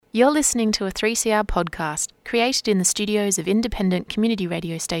You're listening to a 3CR podcast created in the studios of independent community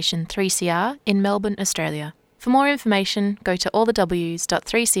radio station 3CR in Melbourne, Australia. For more information, go to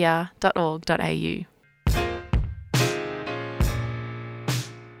allthews.3cr.org.au.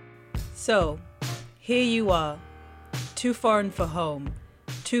 So, here you are, too foreign for home,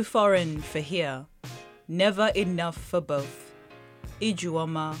 too foreign for here, never enough for both.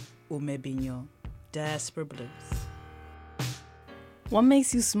 Ijuoma Umebinyo, Diaspora Blues. What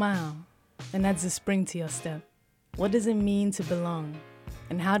makes you smile and adds a spring to your step? What does it mean to belong?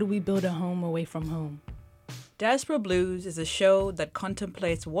 And how do we build a home away from home? Diaspora Blues is a show that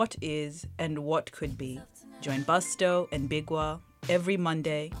contemplates what is and what could be. Join Busto and Bigwa every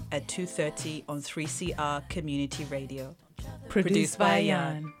Monday at 2:30 on 3CR Community Radio. Produced by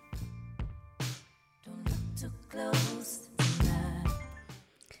Jan.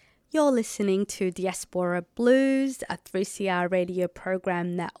 You're listening to Diaspora Blues, a 3CR radio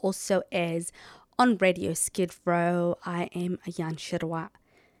program that also airs on Radio Skid Row. I am Ayan Shirwa.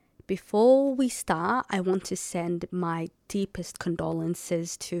 Before we start, I want to send my deepest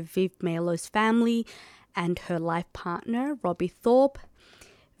condolences to Viv Melo's family and her life partner, Robbie Thorpe.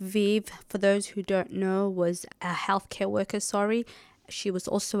 Viv, for those who don't know, was a healthcare worker, She was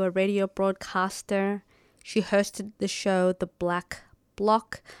also a radio broadcaster. She hosted the show The Black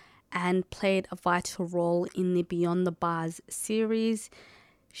Block and played a vital role in the Beyond the Bars series.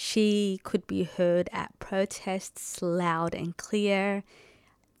 She could be heard at protests loud and clear.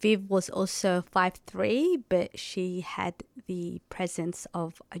 Viv was also 5'3", but she had the presence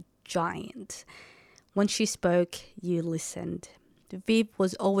of a giant. When she spoke, you listened. Viv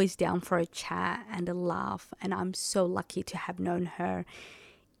was always down for a chat and a laugh, and I'm so lucky to have known her,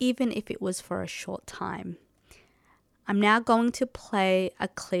 even if it was for a short time. I'm now going to play a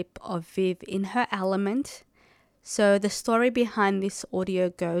clip of Viv in her element. So the story behind this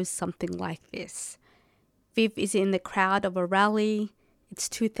audio goes something like this. Viv is in the crowd of a rally. It's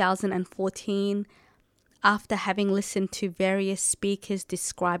 2014. After having listened to various speakers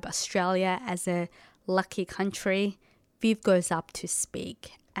describe Australia as a lucky country, Viv goes up to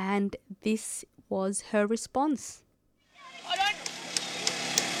speak. And this was her response. I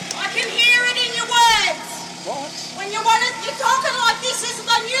can hear it in your words. What? When you're talking like this is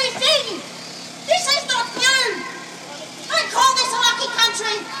the new thing. This is not new. Don't call this a lucky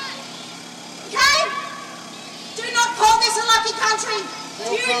country. Okay? Do not call this a lucky country. Do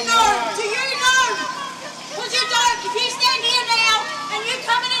you know? Because you don't. If you stand here now and you're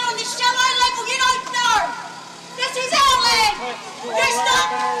coming in on this shallow level, you don't know. This is our land. You stop.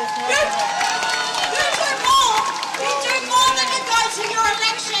 You do more. You do more than you go to your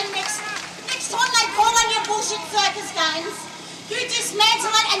election next time they call on your bullshit circus games. You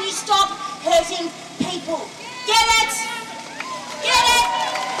dismantle it and you stop hurting people. Get it? Get it?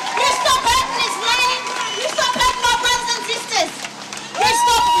 You stop hurting this land. You stop hurting my brothers and sisters. You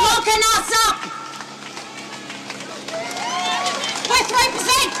stop locking us up. We're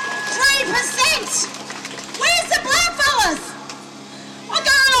 3%. 3%. Where's the black fellas? I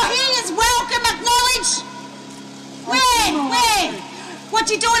go on here is welcome, acknowledge. Where? What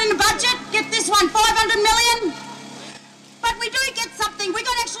you doing in the budget? Get this one, 500 million? But we do get something. We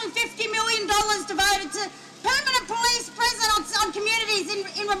got actually $50 million devoted to permanent police presence on communities in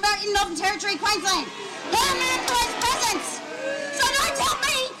Northern Territory, Queensland. Permanent police presence. So don't tell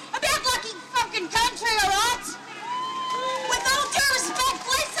me about lucky fucking country, alright? With all due respect,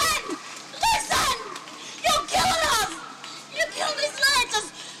 listen! You're killing us! You killed this land,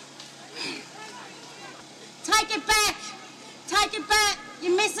 just... Take it back!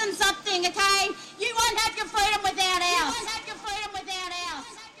 You're missing something, okay? You won't have your freedom without ours.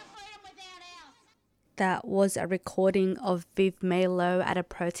 That was a recording of Viv Melo at a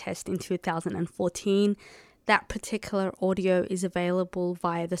protest in 2014. That particular audio is available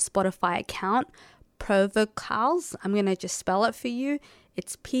via the Spotify account, Provocals. I'm going to just spell it for you.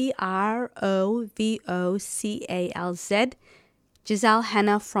 It's Provocalz. Giselle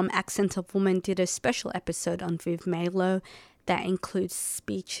Hanna from Accent of Woman did a special episode on Viv Melo that includes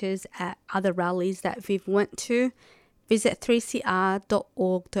speeches at other rallies that Viv went to. Visit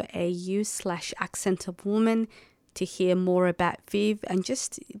 3cr.org.au/accentofwoman to hear more about Viv and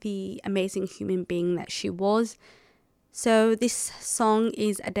just the amazing human being that she was. So this song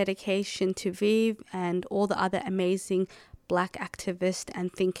is a dedication to Viv and all the other amazing Black activists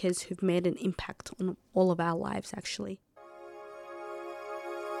and thinkers who've made an impact on all of our lives, actually.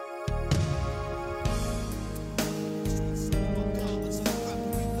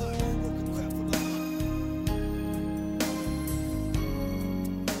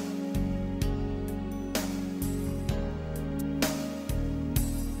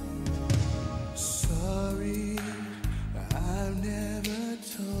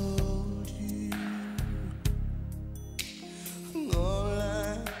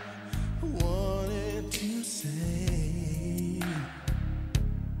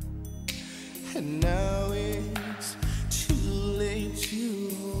 and now it's too late to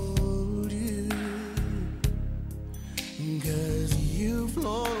hold you, 'cause you've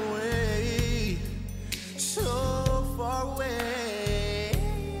flown away, so far away.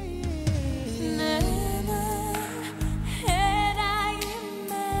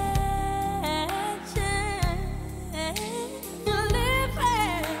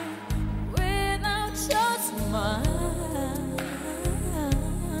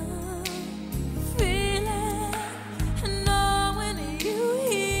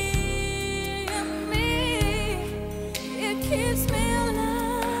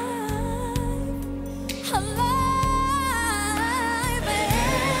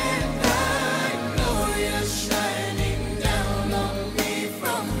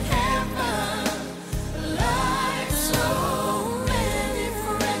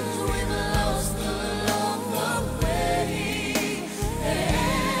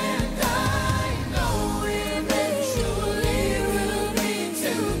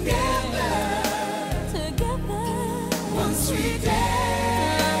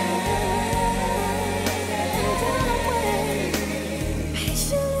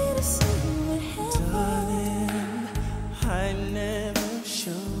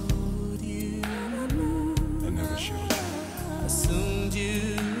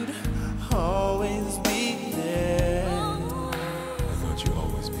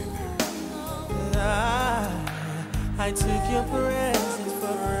 I took your presence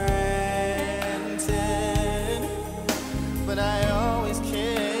for granted, but I always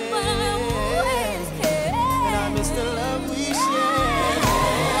cared, and I miss the love we shared.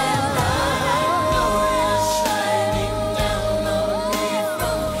 And I know you're shining down on me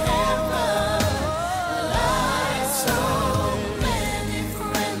from heaven, like so many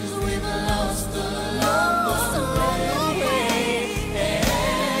friends we've lost along the way.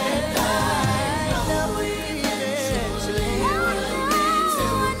 And I know we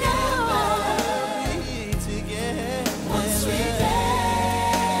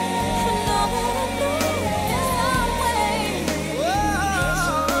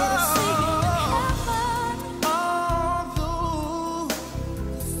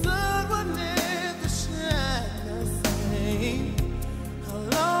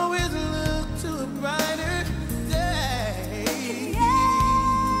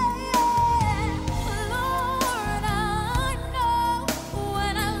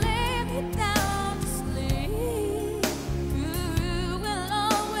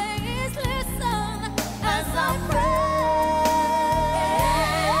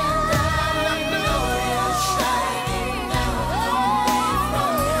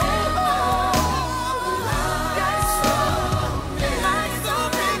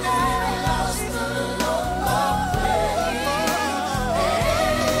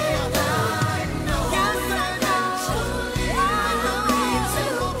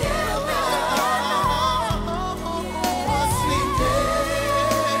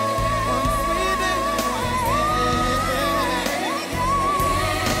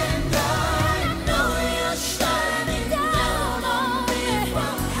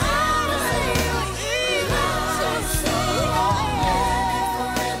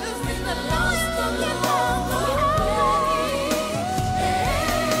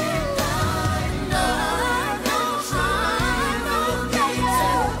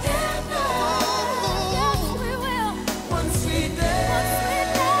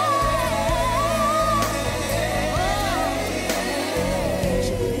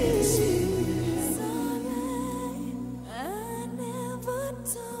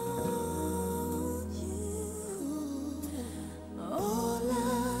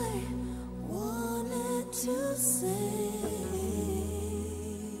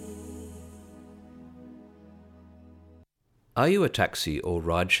Are you a taxi or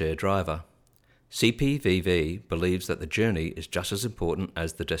rideshare driver? CPVV believes that the journey is just as important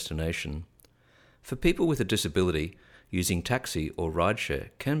as the destination. For people with a disability, using taxi or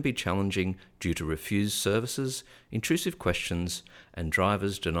rideshare can be challenging due to refused services, intrusive questions, and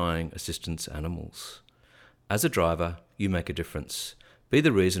drivers denying assistance animals. As a driver, you make a difference. Be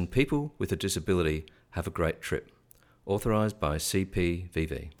the reason people with a disability have a great trip. Authorised by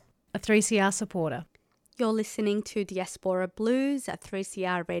CPVV. A 3CR supporter. You're listening to Diaspora Blues, a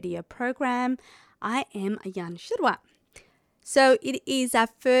 3CR radio program. I am Ayan Shirwa. So it is our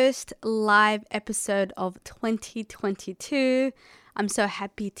first live episode of 2022. I'm so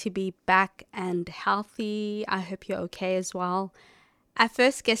happy to be back and healthy. I hope you're okay as well. Our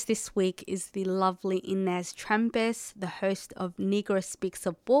first guest this week is the lovely Inez Trampis, the host of Negro Speaks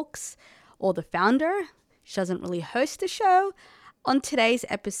of Books, or the founder. She doesn't really host a show, On today's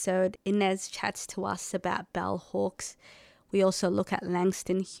episode, Inez chats to us about bell hawks. We also look at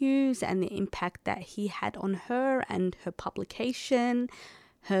Langston Hughes and the impact that he had on her and her publication,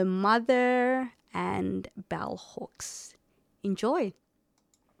 her mother, and bell hawks. Enjoy.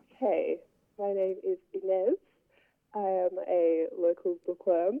 Hey, my name is Inez. I am a local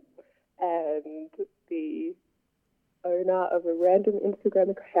bookworm and the owner of a random Instagram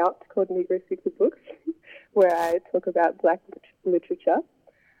account called Negro Secret Books, where I talk about Black literature.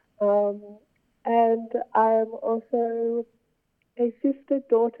 And I'm also a sister,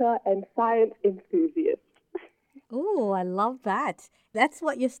 daughter, and science enthusiast. Oh, I love that. That's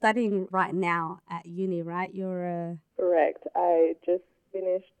what you're studying right now at uni, right? You're a... Correct. I just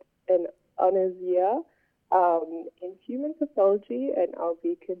finished an honours year in human pathology, and I'll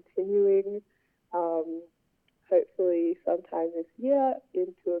be continuing hopefully sometime this year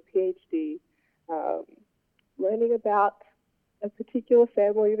into a PhD, learning about a particular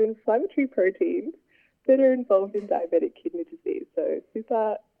family of inflammatory proteins that are involved in diabetic kidney disease. So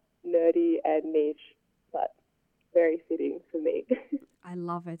super nerdy and niche, but very fitting for me. I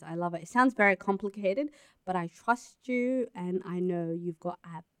love it. I love it. It sounds very complicated, but I trust you and I know you've got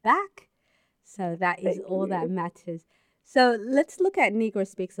our back. So that is all that matters. So let's look at Negro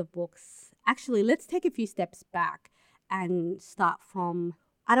Speaks of Books. Actually, let's take a few steps back and start from,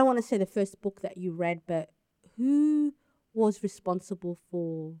 I don't want to say the first book that you read, but who was responsible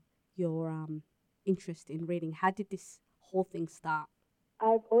for your interest in reading? How did this whole thing start?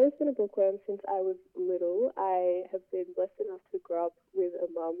 I've always been a bookworm since I was little. I have been blessed enough to grow up with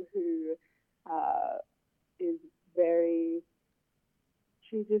a mum who is very,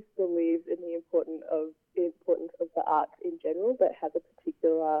 she just believes in the importance of the arts in general, but has a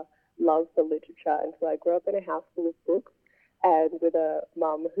particular love for literature. And so I grew up in a house full of books and with a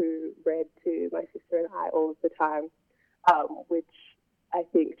mum who read to my sister and I all of the time, which I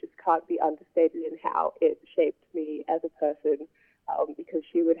think just can't be understated in how it shaped me as a person. Because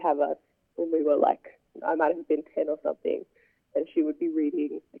she would have us when we were like, I might have been 10 or something, and she would be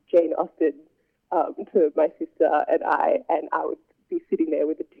reading Jane Austen to my sister and I would be sitting there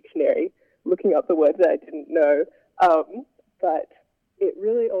with a dictionary looking up the words that I didn't know. But it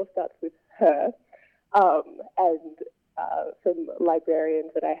really all starts with her and some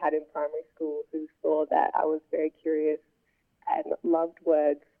librarians that I had in primary school who saw that I was very curious and loved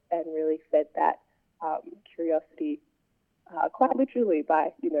words and really fed that curiosity quite literally by,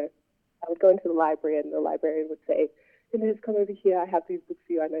 I would go into the library and the librarian would say, Inez, come over here, I have these books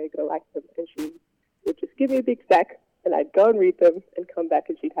for you, I know you're going to like them. And she would just give me a big stack and I'd go and read them and come back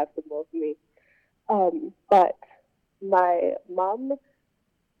and she'd have some more for me. But my mum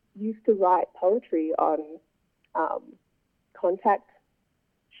used to write poetry on contact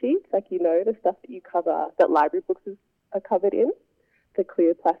sheets, like, the stuff that you cover, that library books are covered in, the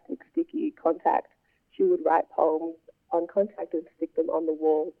clear plastic sticky contact. She would write poems on contact and stick them on the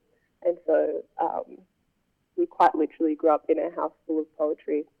wall. And so we quite literally grew up in a house full of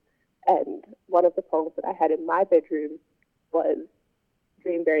poetry. And one of the poems that I had in my bedroom was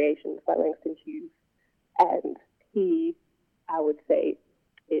Dream Variations by Langston Hughes. And he, I would say,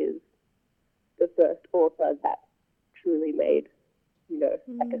 is the first author that truly made,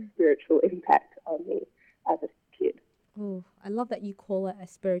 like a spiritual impact on me as a kid. Oh, I love that you call it a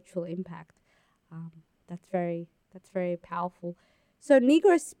spiritual impact. That's very powerful. So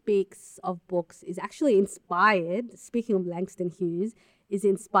Negro Speaks of Books is actually inspired, speaking of Langston Hughes, is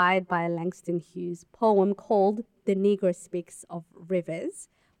inspired by a Langston Hughes poem called The Negro Speaks of Rivers.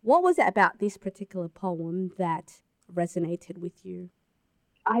 What was it about this particular poem that resonated with you?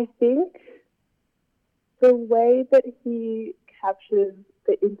 I think the way that he captures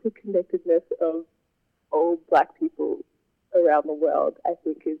the interconnectedness of all Black people around the world, I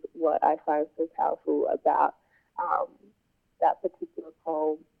think is what I find so powerful about that particular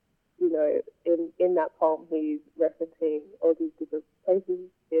poem. In that poem, he's referencing all these different places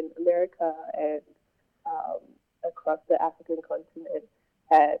in America and across the African continent,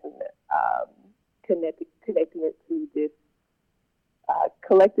 and connecting it to this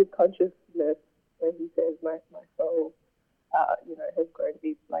collective consciousness where he says, my soul, has grown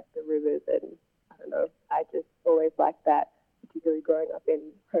deep like the rivers. And I don't know, I just always liked that, particularly growing up in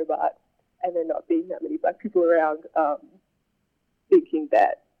Hobart and there not being that many Black people around, thinking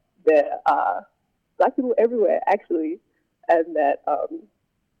that there are Black people everywhere, actually, and that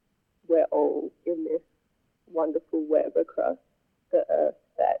we're all in this wonderful web across the earth,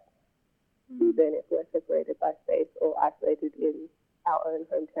 that even if we're separated by space or isolated in our own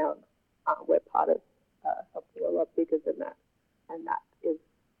hometowns, we're part of something a lot bigger than that. And that is,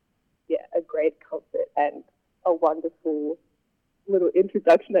 a great comfort and a wonderful little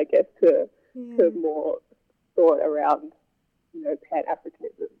introduction, I guess, to more thought around,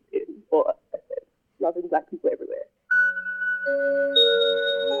 Pan-Africanism or I said, loving Black people everywhere.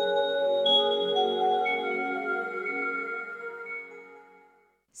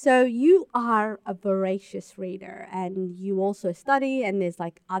 So you are a voracious reader, and you also study, and there's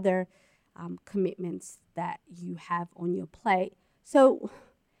like other commitments that you have on your plate. So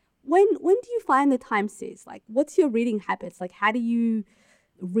when do you find the time, sis? Like, what's your reading habits? Like, how do you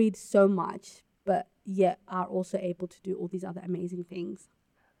read so much, but yet are also able to do all these other amazing things?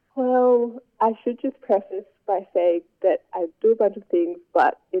 Well, I should just preface by saying that I do a bunch of things,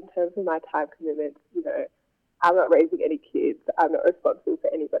 but in terms of my time commitments, I'm not raising any kids. I'm not responsible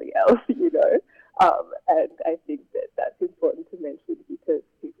for anybody else, and I think that that's important to mention because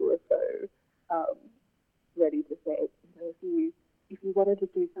people are so ready to say, if you wanted to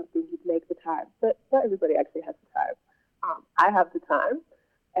do something, you'd make the time. But not everybody actually has the time. I have the time,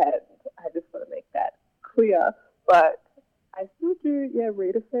 and I just want to make that clear. But I still do,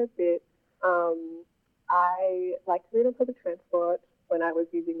 read a fair bit. I like to read on public transport when I was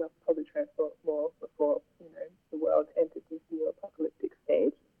using my public transport more before, the world entered this new apocalyptic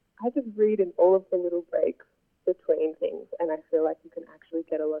stage. I just read in all of the little breaks between things, and I feel like you can actually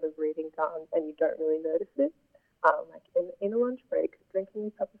get a lot of reading done and you don't really notice it. Like in a lunch break, drinking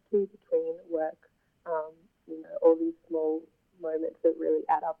a cup of tea between work, all these small moments that really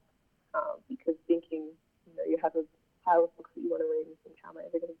add up because thinking, you have a pile of books that you want to read and think, how am I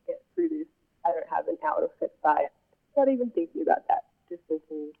ever going to get through this? I don't have an hour set aside. Not even thinking about that, just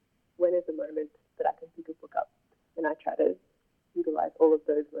thinking, when is the moment that I can pick a book up? And I try to utilize all of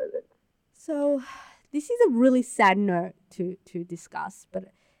those moments. So this is a really sad note to discuss, but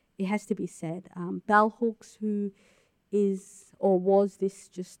it has to be said. Bell Hooks, who is or was this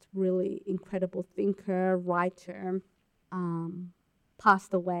just really incredible thinker, writer,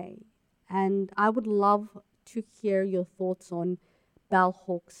 passed away. And I would love to hear your thoughts on Bell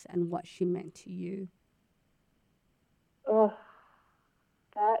Hooks and what she meant to you. Oh,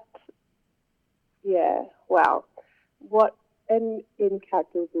 wow. What an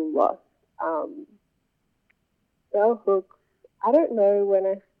incalculable loss. Bell Hooks, I don't know when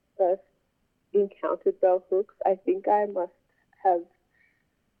I first encountered Bell Hooks. I think I must have,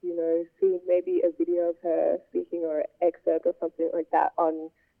 seen maybe a video of her speaking or an excerpt or something like that on,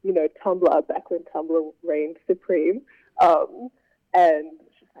 Tumblr, back when Tumblr reigned supreme. And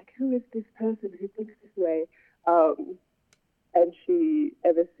she's like, who is this person who thinks this way? And she,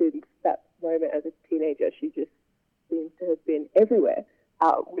 ever since that moment as a teenager, she just seems to have been everywhere,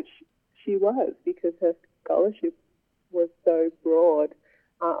 which she was because her scholarship was so broad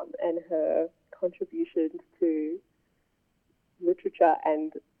and her contributions to literature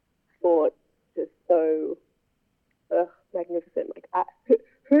and thought just so magnificent. Like,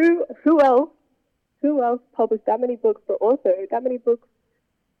 who else published that many books, but also that many books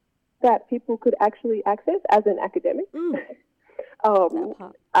that people could actually access as an academic?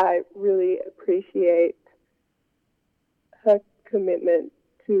 I really appreciate her commitment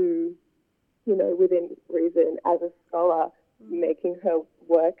to, within reason as a scholar, making her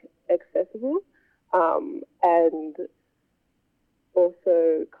work accessible, and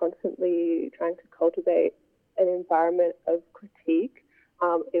also constantly trying to cultivate an environment of critique.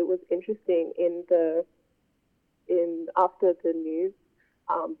 It was interesting after the news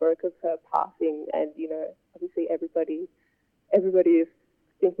broke of her passing, and obviously everybody is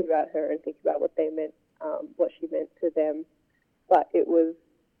thinking about her and thinking about what she meant to them. But it was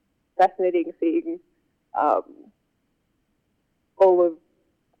fascinating seeing all of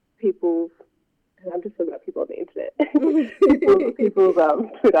people's, and I'm just talking about people on the internet, people's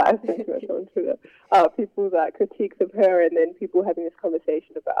Twitter, I spent too much on Twitter, people's critiques of her, and then people having this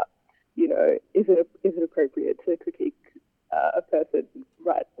conversation about, is it appropriate to critique a person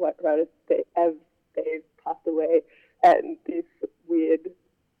right as they've passed away, and this weird,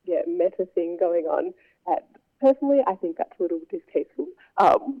 meta thing going on. And personally, I think that's a little distasteful.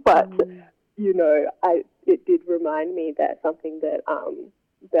 But it did remind me that something that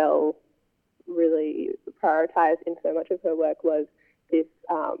Bell really prioritized in so much of her work was this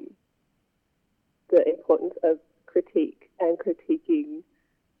the importance of critique and critiquing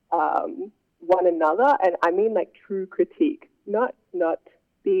one another, and I mean like true critique, not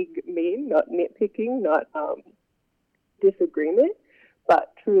big mean, not nitpicking, not disagreement,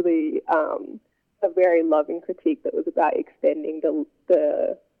 but truly a very loving critique that was about extending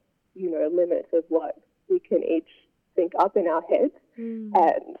the limits of what we can each think up in our heads.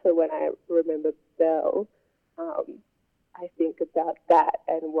 And so when I remember Bell, I think about that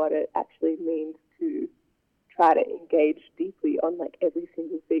and what it actually means to try to engage deeply on like every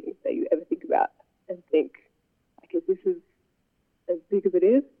single thing that you ever think about and think, like, if this is as big as it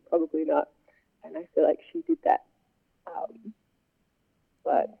is, probably not. And I feel like she did that.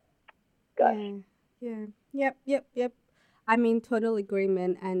 But gosh. Yep. I mean, total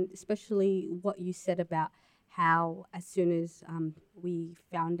agreement, and especially what you said about how as soon as we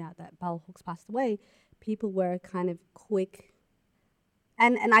found out that Bell Hooks passed away, people were kind of quick.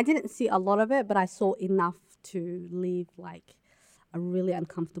 And I didn't see a lot of it, but I saw enough to leave like a really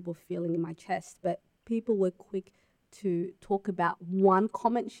uncomfortable feeling in my chest. But people were quick to talk about one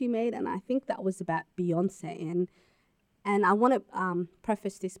comment she made, and I think that was about Beyonce. And I want to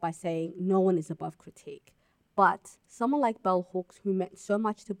preface this by saying no one is above critique. But someone like Bell Hooks, who meant so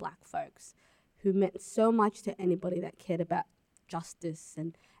much to Black folks, who meant so much to anybody that cared about justice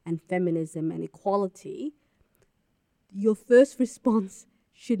and feminism and equality, your first response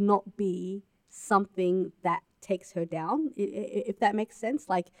should not be something that takes her down, if that makes sense.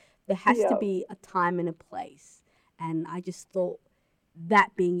 Like, there has to be a time and a place. And I just thought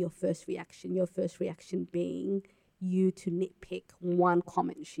that being your first reaction being you to nitpick one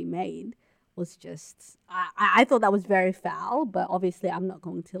comment she made was just, I thought that was very foul, but obviously I'm not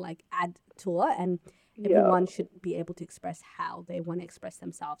going to like add to it, and everyone should be able to express how they want to express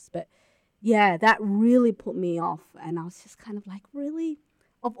themselves. But yeah, that really put me off, and I was just kind of like, really?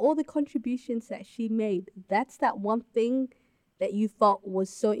 Of all the contributions that she made, that's that one thing that you thought was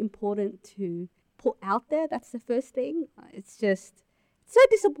so important to put out there? That's the first thing? It's just so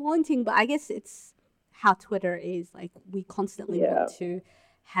disappointing, but I guess it's how Twitter is. Like, we constantly want to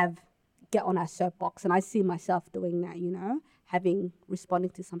get on our soapbox, and I see myself doing that,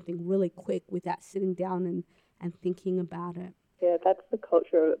 responding to something really quick without sitting down and thinking about it. Yeah, that's the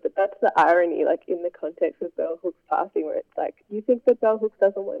culture of it, but that's the irony, like, in the context of Bell Hooks passing, where it's like, you think that Bell Hooks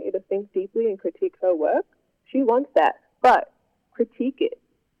doesn't want you to think deeply and critique her work? She wants that, but critique it.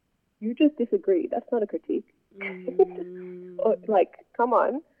 You just disagree. That's not a critique. Like, come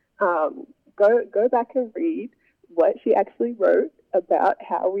on, go back and read what she actually wrote about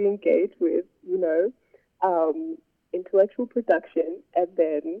how we engage with, intellectual production, and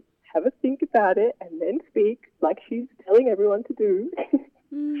then have a think about it and then speak like she's telling everyone to do.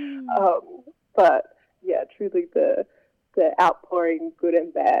 But yeah, truly the outpouring, good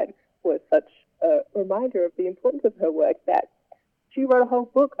and bad, was such a reminder of the importance of her work that she wrote a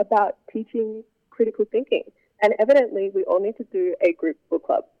whole book about teaching critical thinking. And evidently we all need to do a group book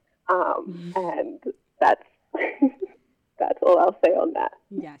club. And that's that's all I'll say on that.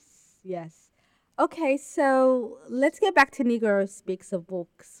 Yes. Okay, so let's get back to Negro Speaks of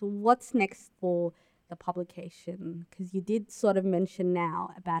Books. What's next for the publication? Because you did sort of mention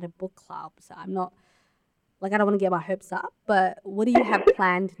now about a book club, so I'm not, like, I don't want to get my hopes up, but what do you have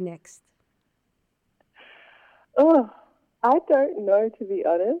planned next? Oh, I don't know, to be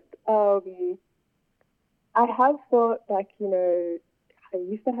honest. I have thought, like, I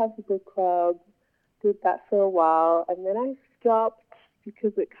used to have a book club, did that for a while, and then I stopped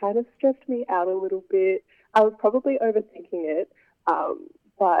because it kind of stressed me out a little bit. I was probably overthinking it,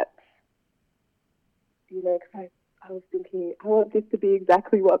 but, because I was thinking, I want this to be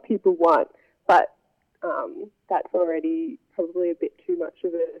exactly what people want, but that's already probably a bit too much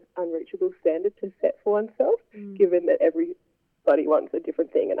of an unreachable standard to set for oneself, given that everybody wants a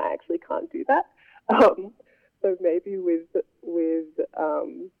different thing, and I actually can't do that. So maybe with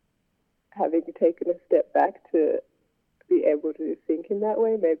having taken a step back to be able to think in that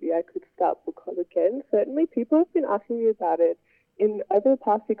way, maybe I could start book club again. Certainly people have been asking me about it over the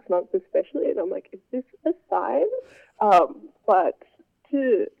past 6 months especially, and I'm like, is this a sign? But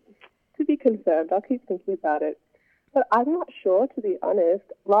to be confirmed, I'll keep thinking about it. But I'm not sure, to be honest.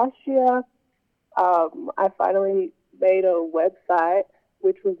 Last year, I finally made a website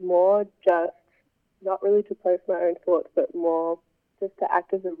which was more just, not really to post my own thoughts, but more just to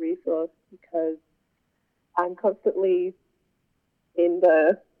act as a resource, because I'm constantly in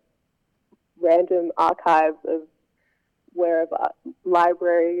the random archives of wherever,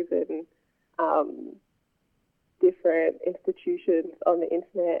 libraries and different institutions on the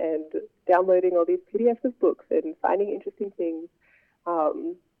internet, and downloading all these PDFs of books and finding interesting things.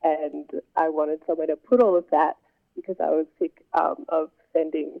 And I wanted somewhere to put all of that, because I was sick of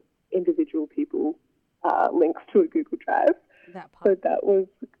sending individual people links to a Google Drive. So that was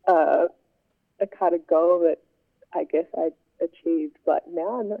a kind of goal that I guess I achieved, but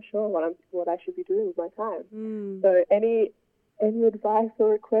now I'm not sure what I should be doing with my time. So any advice or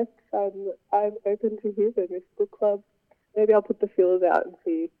requests, I'm open to hear them. With book club, maybe I'll put the feelers out and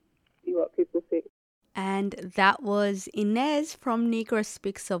see what people think. And that was Inez from Negro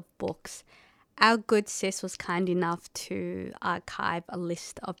Speaks of Books. Our good sis was kind enough to archive a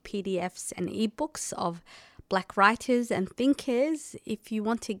list of PDFs and ebooks of Black writers and thinkers. If you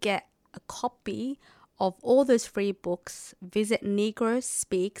want to get a copy of all those free books, visit Negro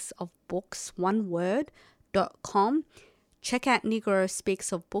Speaks of Books, oneword.com. Check out Negro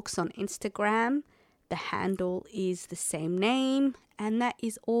Speaks of Books on Instagram. The handle is the same name. And that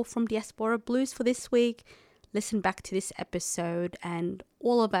is all from Diaspora Blues for this week. Listen back to this episode and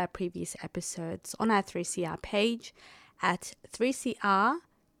all of our previous episodes on our 3CR page at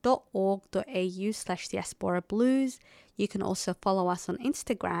 3cr.org.au/Diaspora Blues. You can also follow us on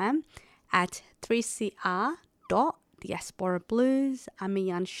Instagram at 3cr.Diaspora Blues. I'm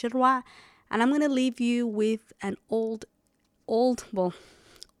Ian Shirwa, and I'm going to leave you with an old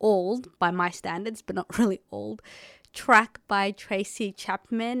by my standards, but not really old, track by Tracy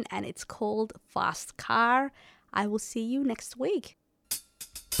Chapman, and it's called Fast Car. I will see you next week.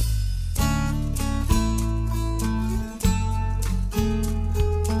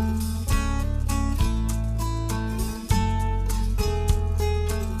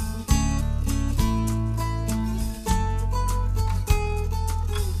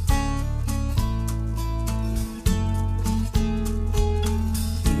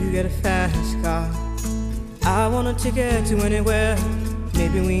 You get a fast car, I want a ticket to anywhere.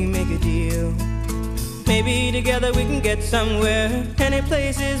 Maybe we make a deal. Maybe together we can get somewhere. Any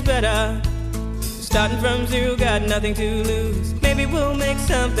place is better. Starting from zero, got nothing to lose. Maybe we'll make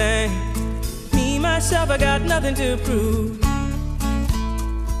something. Me, myself, I got nothing to prove.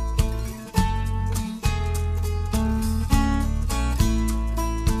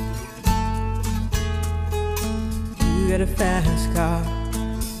 You get a fast car,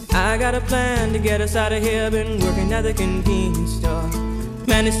 I got a plan to get us out of here. Been working at the convenience store.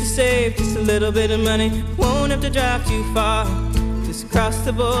 Managed to save just a little bit of money. Won't have to drive too far. Just cross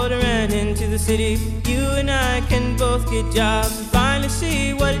the border and into the city. You and I can both get jobs and finally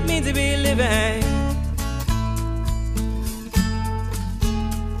see what it means to be living.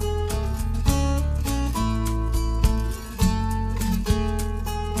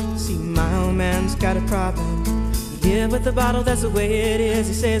 See, my old man's got a problem. Yeah, with the bottle, that's the way it is.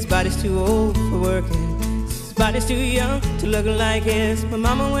 He says his body's too old for working. His body's too young to look like his. My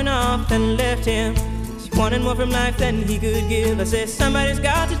mama went off and left him. She wanted more from life than he could give. I said, somebody's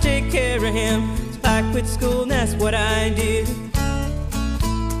got to take care of him. So I quit school and that's what I did.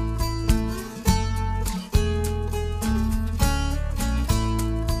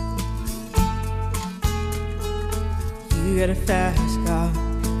 You got a fast car.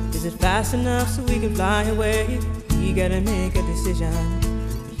 Is it fast enough so we can fly away? We gotta make a decision.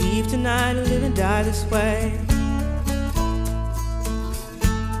 Leave tonight or live and die this way.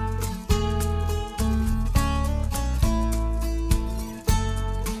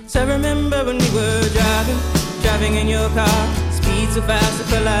 So I remember when we were driving in your car. Speed so fast I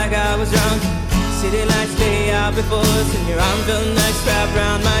felt like I was drunk. City lights lay out before us, and your arm felt nice wrapped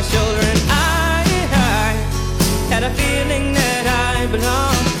around my shoulder. And I had a feeling that I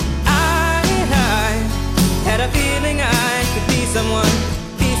belonged. Had a feeling I could be someone,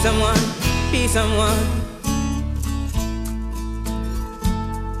 be someone, be someone.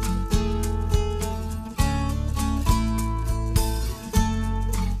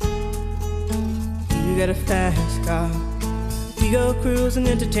 You got a fast car. We go cruise and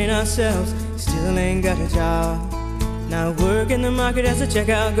entertain ourselves. Still ain't got a job. Now work in the market as a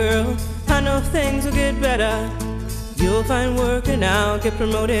checkout girl. I know things will get better. You'll find work and I'll get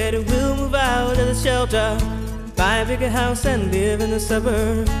promoted. We'll move out of the shelter, buy a bigger house and live in the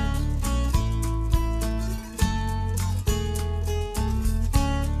suburbs.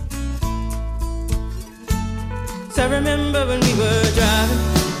 So I remember when we were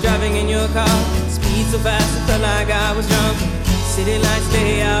driving in your car. Speed so fast it felt like I was drunk. City lights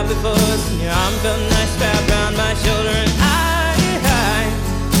lay out before us, and your arm felt nice wrapped around my shoulder. And I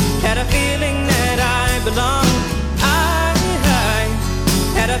had a feeling that I belonged.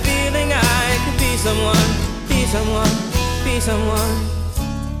 Had a feeling I could be someone, be someone, be someone.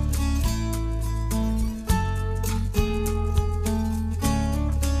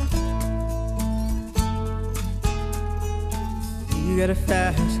 You got a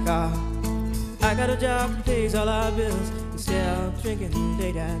fast car. I got a job that pays all our bills. And stay out drinking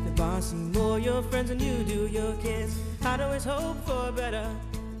late at the bar. See more your friends than you do your kids. I'd always hope for better.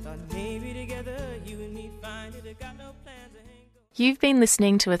 Thought maybe together you and me find it. I got no plans to hang. You've been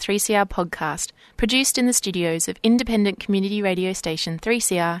listening to a 3CR podcast produced in the studios of independent community radio station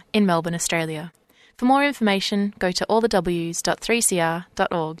 3CR in Melbourne, Australia. For more information, go to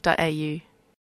allthews.3cr.org.au.